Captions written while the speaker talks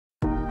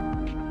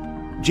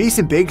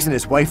Jason Biggs and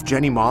his wife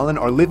Jenny Mollen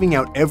are living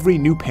out every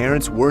new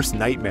parent's worst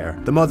nightmare.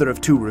 The mother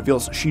of two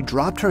reveals she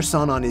dropped her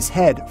son on his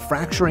head,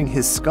 fracturing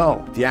his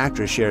skull. The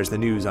actress shares the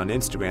news on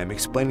Instagram,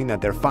 explaining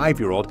that their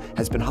 5-year-old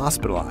has been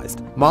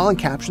hospitalized. Mollen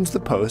captions the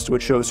post,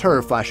 which shows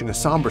her flashing a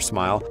somber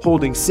smile,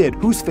 holding Sid,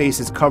 whose face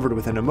is covered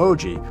with an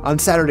emoji. "On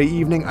Saturday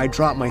evening, I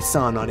dropped my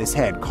son on his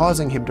head,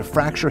 causing him to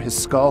fracture his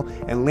skull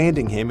and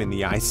landing him in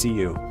the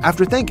ICU."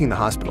 After thanking the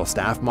hospital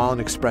staff,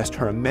 Mollen expressed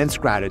her immense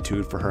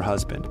gratitude for her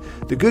husband.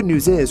 The good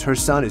news is her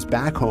son is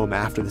back home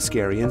after the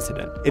scary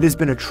incident. "It has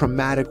been a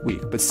traumatic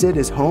week, but Sid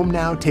is home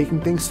now, taking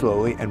things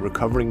slowly and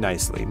recovering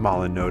nicely,"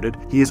 Mollen noted.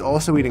 He is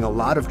also eating a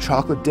lot of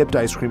chocolate-dipped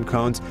ice cream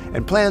cones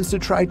and plans to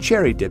try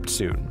cherry-dipped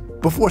soon.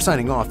 Before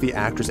signing off, the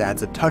actress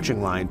adds a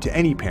touching line to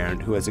any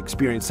parent who has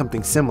experienced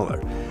something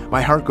similar.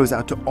 "My heart goes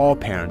out to all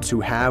parents who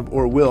have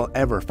or will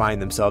ever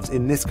find themselves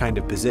in this kind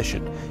of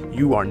position.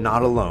 You are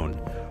not alone."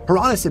 Her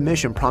honest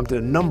admission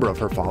prompted a number of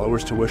her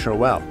followers to wish her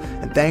well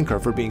and thank her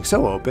for being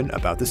so open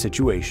about the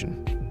situation.